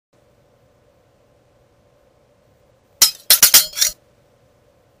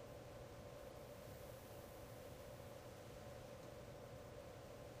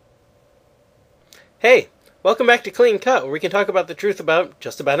Hey, welcome back to Clean Cut, where we can talk about the truth about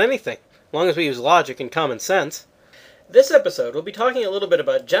just about anything, as long as we use logic and common sense. This episode, we'll be talking a little bit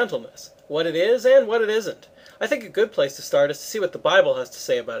about gentleness, what it is and what it isn't. I think a good place to start is to see what the Bible has to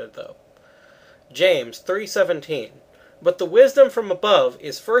say about it, though. James 3:17. But the wisdom from above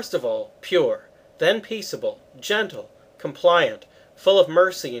is first of all pure, then peaceable, gentle, compliant, full of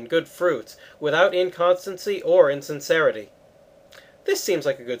mercy and good fruits, without inconstancy or insincerity. This seems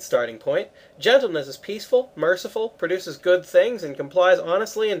like a good starting point. Gentleness is peaceful, merciful, produces good things, and complies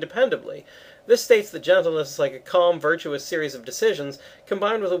honestly and dependably. This states that gentleness is like a calm, virtuous series of decisions,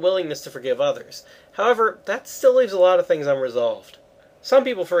 combined with a willingness to forgive others. However, that still leaves a lot of things unresolved. Some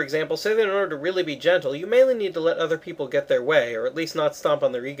people, for example, say that in order to really be gentle, you mainly need to let other people get their way, or at least not stomp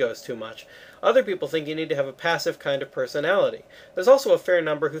on their egos too much. Other people think you need to have a passive kind of personality. There's also a fair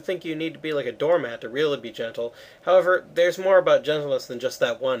number who think you need to be like a doormat to really be gentle. However, there's more about gentleness than just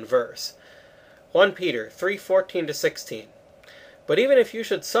that one verse. 1 Peter 3:14-16. But even if you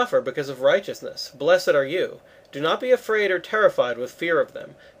should suffer because of righteousness, blessed are you. Do not be afraid or terrified with fear of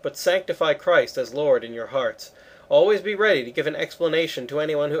them, but sanctify Christ as Lord in your hearts. Always be ready to give an explanation to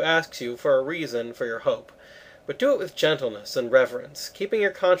anyone who asks you for a reason for your hope. But do it with gentleness and reverence, keeping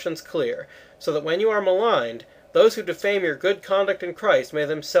your conscience clear, so that when you are maligned, those who defame your good conduct in Christ may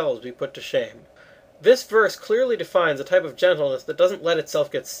themselves be put to shame. This verse clearly defines a type of gentleness that doesn't let itself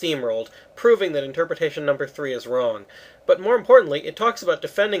get steamrolled, proving that interpretation number 3 is wrong. But more importantly, it talks about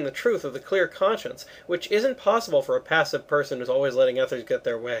defending the truth with a clear conscience, which isn't possible for a passive person who's always letting others get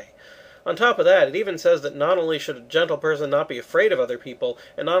their way. On top of that, it even says that not only should a gentle person not be afraid of other people,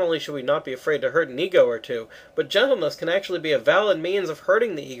 and not only should we not be afraid to hurt an ego or two, but gentleness can actually be a valid means of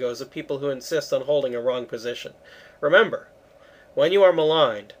hurting the egos of people who insist on holding a wrong position. Remember, when you are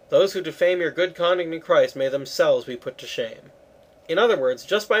maligned, those who defame your good conduct in Christ may themselves be put to shame. In other words,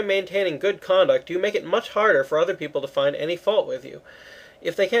 just by maintaining good conduct, you make it much harder for other people to find any fault with you.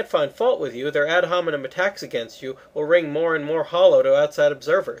 If they can't find fault with you, their ad hominem attacks against you will ring more and more hollow to outside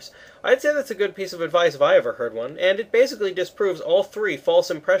observers. I'd say that's a good piece of advice if I ever heard one, and it basically disproves all three false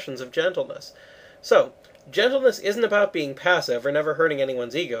impressions of gentleness. So, gentleness isn't about being passive or never hurting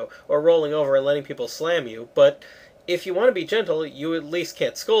anyone's ego, or rolling over and letting people slam you, but if you want to be gentle, you at least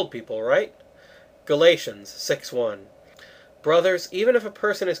can't scold people, right? Galatians 6:1. Brothers, even if a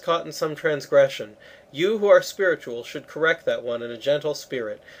person is caught in some transgression, you who are spiritual should correct that one in a gentle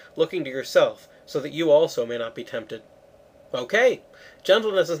spirit, looking to yourself, so that you also may not be tempted. Okay,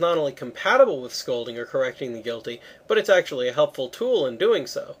 gentleness is not only compatible with scolding or correcting the guilty, but it's actually a helpful tool in doing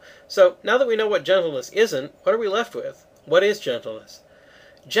so. So, now that we know what gentleness isn't, what are we left with? What is gentleness?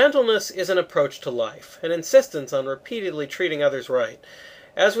 Gentleness is an approach to life, an insistence on repeatedly treating others right.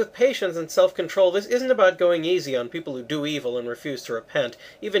 As with patience and self-control, this isn't about going easy on people who do evil and refuse to repent.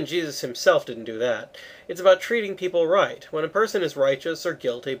 Even Jesus himself didn't do that. It's about treating people right. When a person is righteous or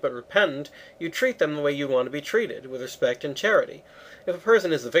guilty but repentant, you treat them the way you want to be treated, with respect and charity. If a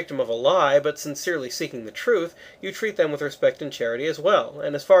person is the victim of a lie but sincerely seeking the truth, you treat them with respect and charity as well,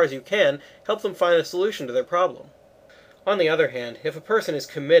 and as far as you can, help them find a solution to their problem. On the other hand, if a person is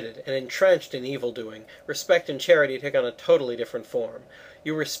committed and entrenched in evil-doing, respect and charity take on a totally different form.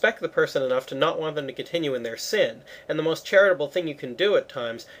 You respect the person enough to not want them to continue in their sin, and the most charitable thing you can do at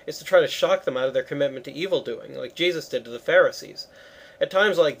times is to try to shock them out of their commitment to evil-doing, like Jesus did to the Pharisees. At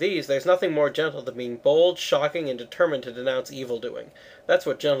times like these, there's nothing more gentle than being bold, shocking, and determined to denounce evil-doing. That's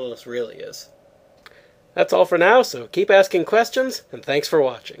what gentleness really is. That's all for now, so keep asking questions, and thanks for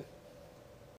watching.